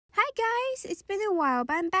guys, it's been a while,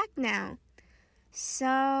 but I'm back now.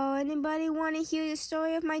 So, anybody want to hear the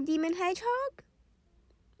story of my Demon Hedgehog?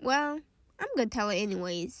 Well, I'm gonna tell it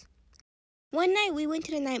anyways. One night we went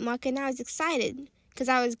to the night market and I was excited because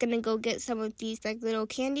I was gonna go get some of these little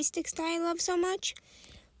candy sticks that I love so much.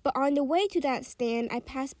 But on the way to that stand, I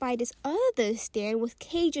passed by this other stand with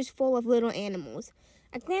cages full of little animals.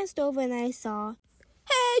 I glanced over and I saw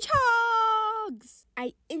hedgehogs!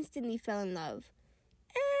 I instantly fell in love.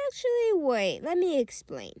 Actually, wait, let me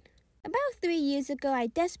explain. About 3 years ago, I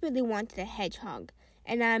desperately wanted a hedgehog.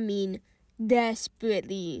 And I mean,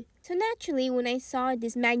 desperately. So naturally, when I saw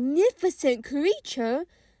this magnificent creature,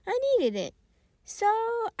 I needed it. So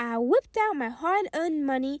I whipped out my hard-earned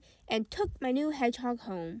money and took my new hedgehog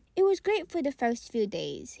home. It was great for the first few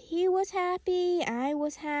days. He was happy, I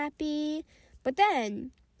was happy. But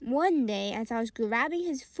then, one day, as I was grabbing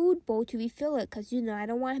his food bowl to refill it, because, I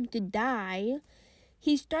don't want him to die,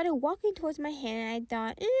 he started walking towards my hand, and I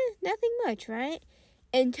thought, nothing much, right?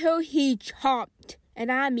 Until he chomped,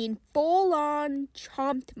 and I mean full-on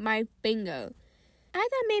chomped my finger. I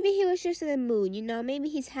thought maybe he was just in a mood, maybe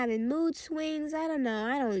he's having mood swings, I don't know,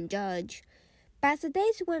 I don't judge. But as the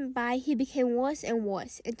days went by, he became worse and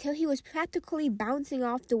worse, until he was practically bouncing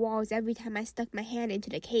off the walls every time I stuck my hand into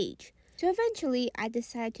the cage. So eventually, I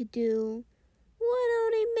decided to do what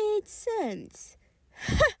only made sense.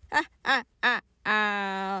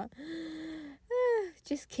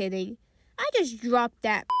 Just kidding. I just dropped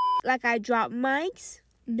that like I dropped mics.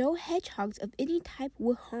 No hedgehogs of any type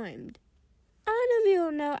were harmed. On a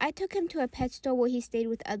real note, I took him to a pet store where he stayed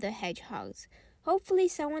with other hedgehogs. Hopefully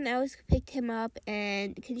someone else picked him up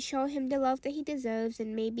and can show him the love that he deserves,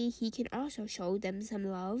 and maybe he can also show them some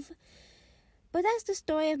love. But that's the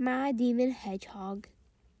story of my Demon Hedgehog.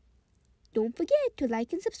 Don't forget to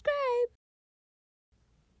like and subscribe.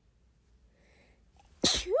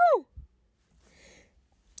 Excuse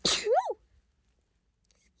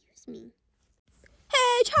me.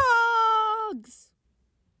 Hedgehogs!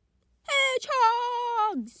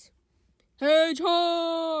 Hedgehogs!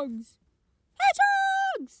 Hedgehogs!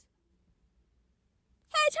 Hedgehogs!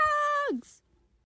 Hedgehogs!